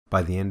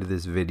By the end of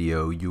this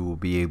video, you will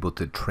be able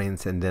to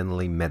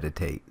transcendentally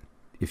meditate,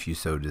 if you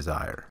so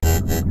desire.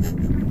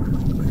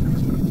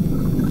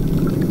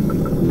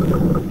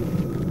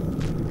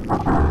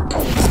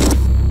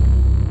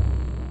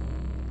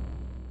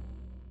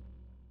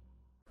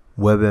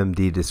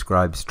 WebMD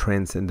describes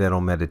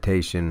transcendental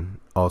meditation,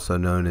 also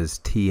known as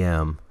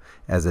TM,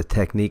 as a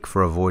technique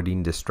for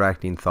avoiding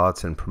distracting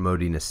thoughts and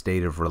promoting a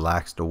state of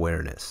relaxed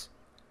awareness.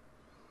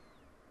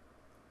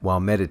 While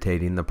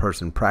meditating, the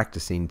person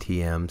practicing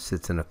TM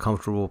sits in a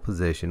comfortable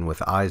position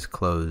with eyes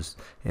closed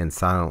and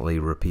silently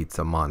repeats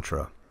a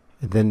mantra.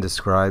 It then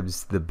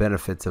describes the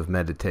benefits of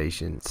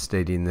meditation,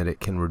 stating that it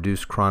can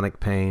reduce chronic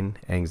pain,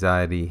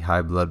 anxiety,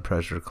 high blood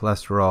pressure,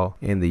 cholesterol,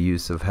 and the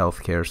use of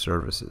healthcare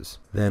services.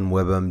 Then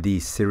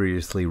WebMD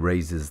seriously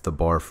raises the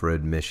bar for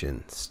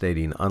admission,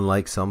 stating,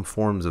 unlike some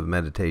forms of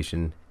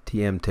meditation,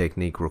 TM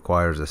technique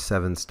requires a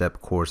 7-step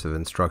course of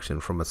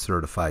instruction from a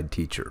certified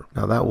teacher.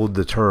 Now that will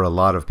deter a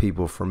lot of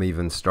people from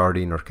even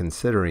starting or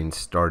considering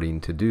starting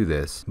to do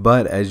this,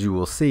 but as you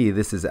will see,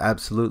 this is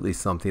absolutely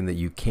something that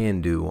you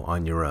can do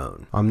on your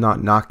own. I'm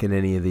not knocking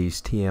any of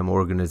these TM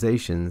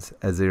organizations,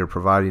 as they are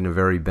providing a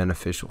very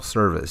beneficial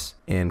service,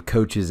 and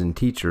coaches and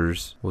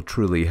teachers will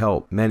truly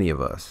help many of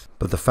us.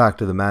 But the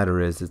fact of the matter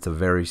is, it's a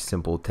very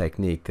simple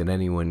technique that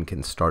anyone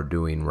can start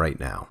doing right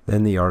now.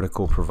 Then the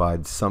article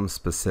provides some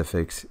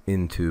specifics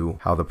into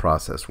how the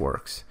process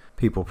works.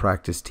 People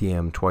practice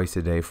TM twice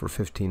a day for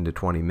 15 to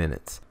 20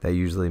 minutes. That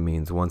usually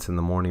means once in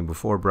the morning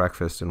before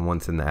breakfast and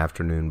once in the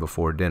afternoon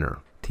before dinner.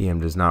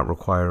 TM does not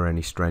require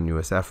any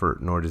strenuous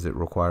effort, nor does it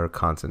require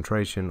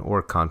concentration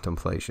or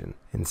contemplation.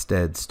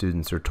 Instead,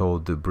 students are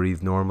told to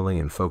breathe normally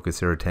and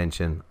focus their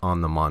attention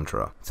on the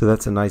mantra. So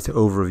that's a nice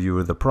overview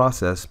of the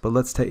process, but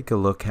let's take a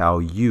look how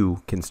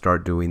you can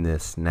start doing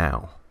this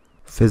now.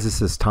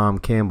 Physicist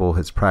Campbell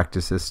has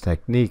practiced this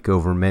technique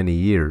over many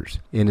years.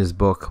 In his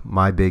book,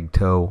 My Big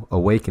Toe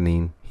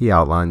Awakening, he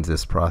outlines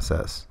this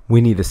process.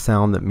 We need a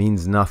sound that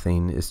means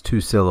nothing, is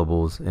 2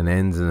 syllables, and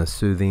ends in a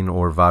soothing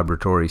or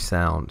vibratory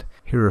sound.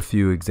 Here are a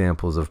few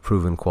examples of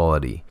proven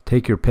quality.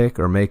 Take your pick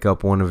or make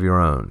up one of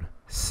your own.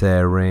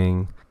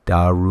 Sering,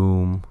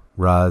 Darum,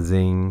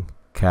 Razing,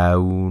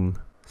 Kaun,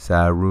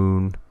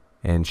 Sarun,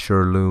 and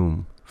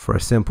Sherloom. For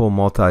a simple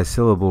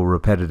multi-syllable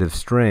repetitive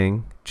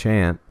string,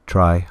 chant,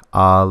 try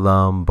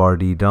Alam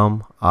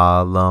Bardidum,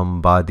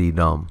 Alam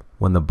Badidum.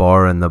 When the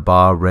bar and the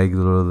ba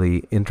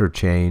regularly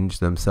interchange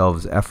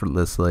themselves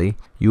effortlessly,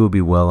 you will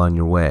be well on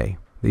your way.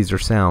 These are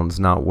sounds,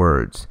 not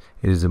words.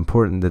 It is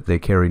important that they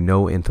carry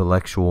no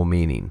intellectual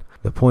meaning.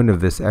 The point of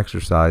this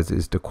exercise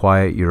is to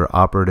quiet your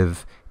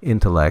operative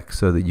intellect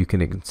so that you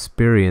can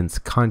experience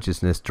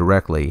consciousness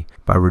directly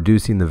by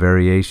reducing the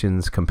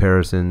variations,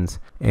 comparisons,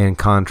 and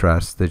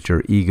contrasts that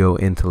your ego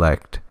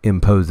intellect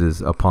imposes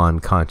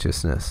upon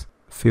consciousness.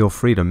 Feel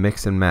free to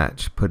mix and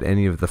match. Put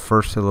any of the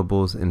first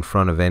syllables in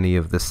front of any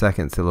of the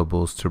second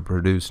syllables to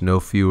produce no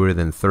fewer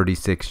than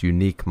 36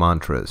 unique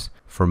mantras.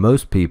 For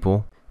most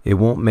people, it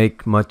won't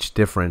make much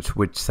difference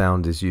which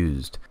sound is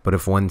used, but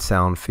if one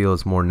sound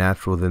feels more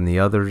natural than the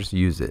others,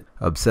 use it.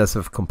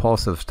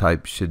 Obsessive-compulsive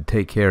types should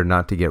take care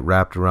not to get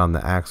wrapped around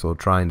the axle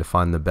trying to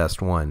find the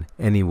best one.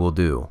 Any will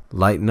do.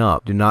 Lighten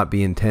up. Do not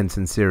be intense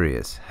and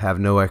serious. Have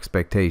no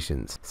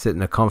expectations. Sit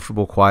in a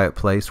comfortable, quiet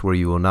place where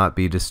you will not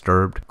be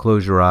disturbed.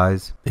 Close your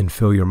eyes and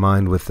fill your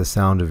mind with the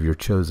sound of your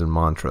chosen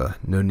mantra.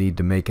 No need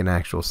to make an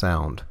actual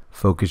sound.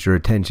 Focus your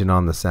attention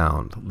on the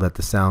sound. Let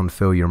the sound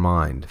fill your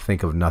mind.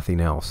 Think of nothing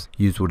else.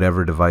 Use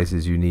whatever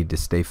devices you need to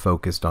stay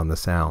focused on the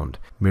sound.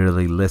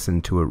 Merely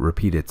listen to it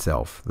repeat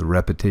itself. The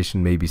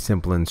repetition may be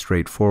simple and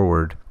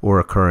straightforward, or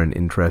occur in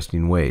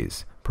interesting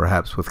ways,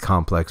 perhaps with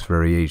complex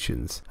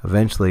variations.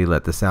 Eventually,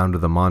 let the sound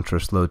of the mantra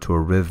slow to a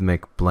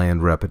rhythmic,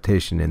 bland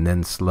repetition, and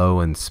then slow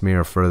and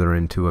smear further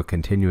into a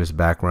continuous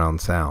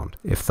background sound.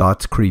 If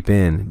thoughts creep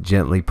in,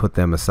 gently put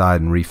them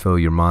aside and refill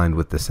your mind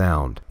with the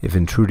sound. If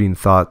intruding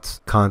thoughts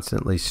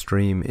constantly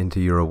stream into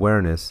your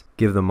awareness,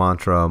 give the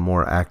mantra a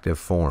more active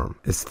form.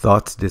 As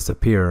thoughts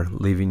disappear,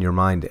 leaving your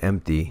mind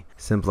empty,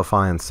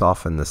 simplify and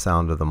soften the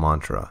sound of the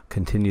mantra.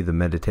 Continue the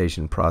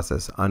meditation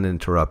process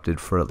uninterrupted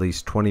for at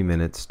least 20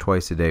 minutes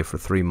twice a day for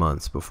 3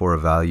 months before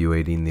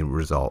evaluating the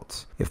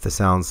results. If the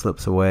sound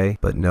slips away,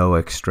 but no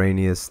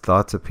extraneous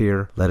thoughts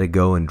appear, let it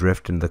go and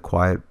drift into the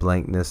quiet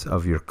blankness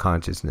of your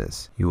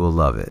consciousness. You will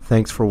love it.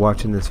 Thanks for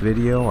watching this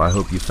video. I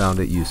hope you found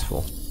it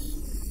useful.